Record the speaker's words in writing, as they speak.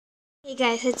Hey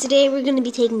guys, so today we're going to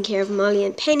be taking care of Molly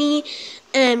and Penny,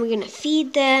 and we're going to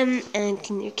feed them and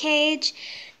clean their cage,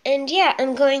 and yeah,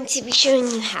 I'm going to be showing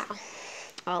you how.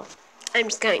 Well, I'm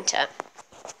just going to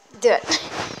do it.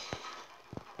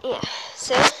 Yeah,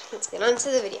 so let's get on to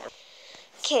the video.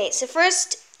 Okay, so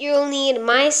first you'll need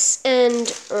mice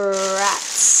and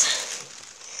rats.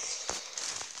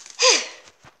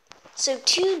 So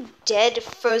 2 dead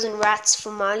frozen rats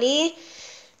for Molly,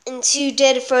 and 2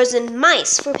 dead frozen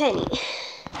mice for Penny.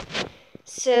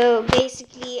 So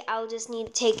basically, I'll just need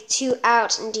to take 2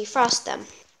 out and defrost them.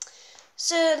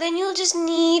 So then you'll just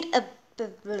need a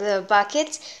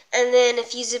bucket and then a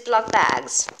few Ziploc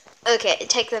bags. Okay,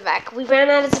 take that back. We ran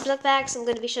out of Ziploc bags, so I'm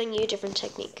going to be showing you a different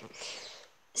technique.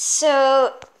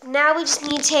 So now we just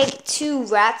need to take 2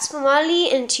 rats for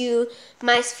Molly and 2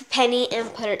 mice for Penny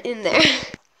and put it in there.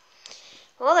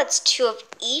 Well, that's 2 of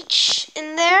each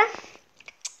in there.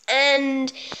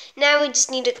 And now we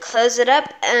just need to close it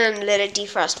up and let it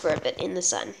defrost for a bit in the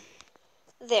sun.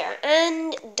 There,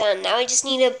 and done. Now I just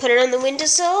need to put it on the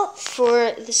windowsill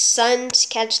for the sun to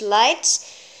catch light.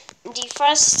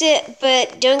 Defrost it,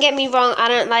 but don't get me wrong, I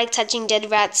don't like touching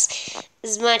dead rats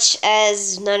as much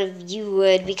as none of you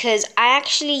would, because I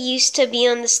actually used to be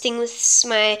on this thing with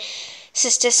my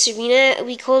sister Serena.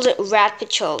 We called it Rat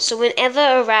Patrol. So whenever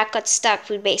a rat got stuck,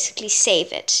 we'd basically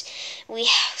save it. We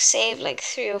saved like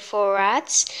 3 or 4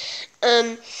 rats.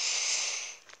 And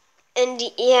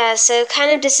yeah, so it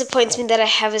kind of disappoints me that I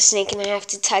have a snake and I have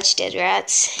to touch dead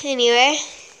rats. Anyway,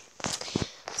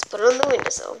 let's put it on the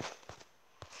windowsill.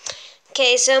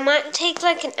 Okay, so it might take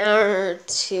like an hour or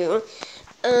 2.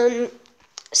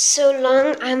 So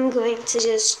long, I'm going to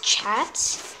just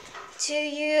chat to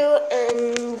you,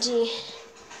 and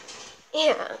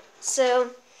yeah,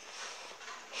 so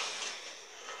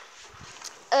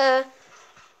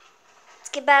let's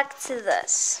get back to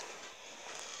this.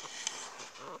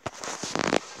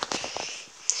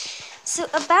 So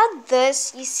about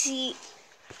this, you see,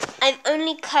 I've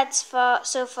only cut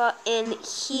so far in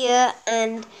here,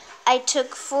 and I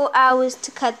took 4 hours to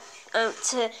cut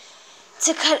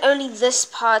to cut only this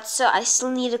part, so I still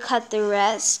need to cut the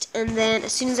rest. And then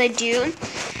as soon as I do,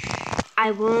 I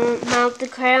will melt the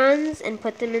crayons and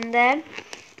put them in there.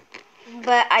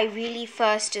 But I really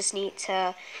first just need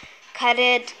to cut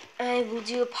it. I will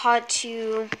do a part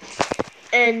 2,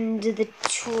 and the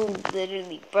tool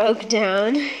literally broke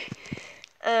down.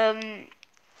 And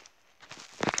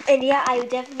yeah, I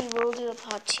definitely will do a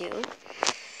part 2.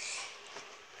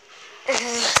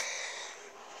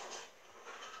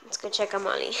 Let's go check on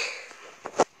Molly.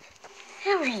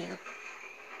 How are you?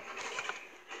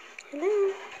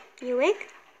 Hello? You awake?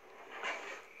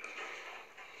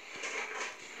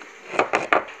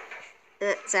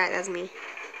 Sorry, that's me.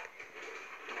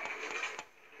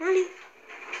 Molly?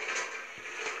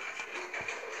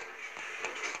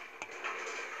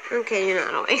 Okay, you're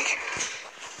not awake.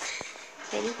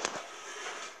 Penny?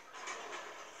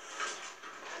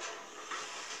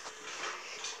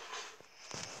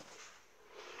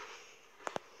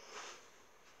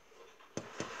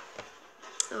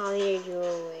 Oh, there you're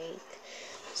awake.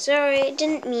 Sorry, I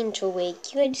didn't mean to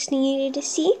wake you. I just needed to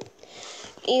see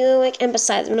you awake. And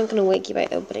besides, I'm not going to wake you by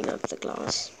opening up the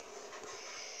glass.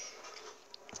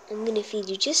 I'm going to feed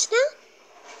you just now.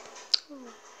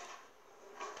 Oh.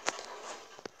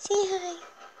 Say hi.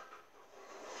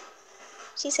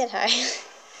 She said hi.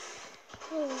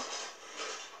 Oh.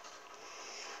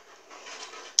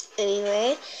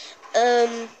 Anyway,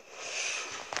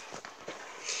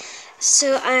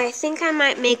 so I think I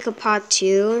might make a part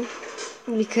 2,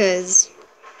 because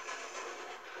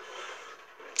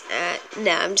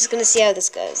no, I'm just gonna see how this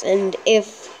goes, and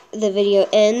if the video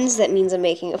ends, that means I'm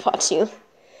making a part 2.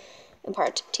 A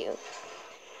part 2.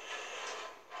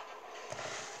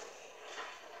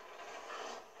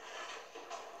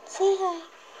 Say hi.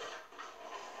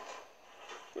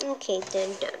 Okay,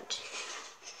 then don't.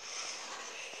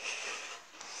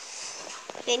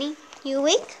 Penny, you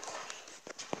awake?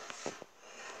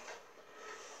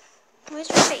 Where's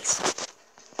your face?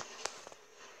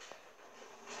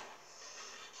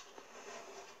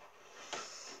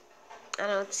 I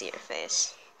don't see your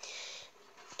face.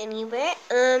 Anyway,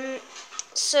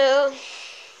 so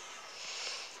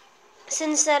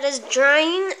since that is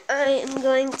drying, I am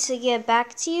going to get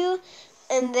back to you,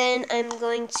 and then I'm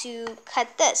going to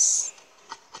cut this.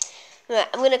 Right,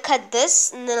 I'm going to cut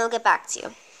this, and then I'll get back to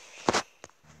you.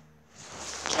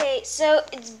 Okay, so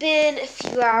it's been a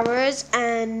few hours,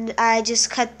 and I just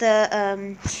cut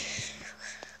the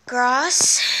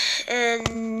grass,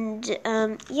 and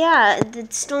yeah,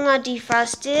 it's still not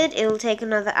defrosted. It will take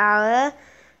another hour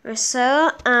or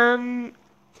so.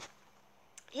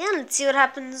 yeah, let's see what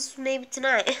happens maybe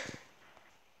tonight.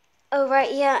 Oh,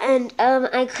 right, yeah, and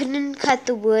I couldn't cut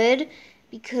the wood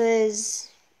because,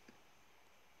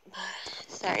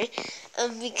 sorry,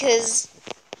 because,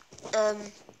 I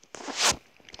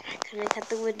couldn't cut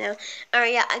the wood now.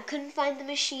 Alright, yeah, I couldn't find the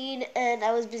machine, and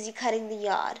I was busy cutting the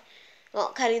yard. Well,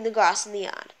 cutting the grass in the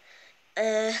yard.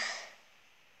 Oh,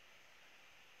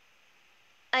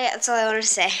 yeah, that's all I wanted to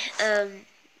say.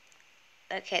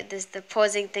 Okay, the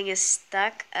pausing thing is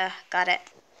stuck. Got it.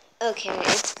 Okay,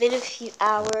 it's been a few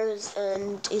hours,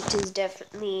 and it is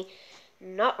definitely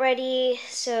not ready,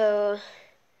 so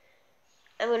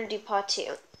I'm gonna do part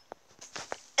 2.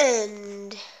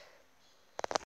 And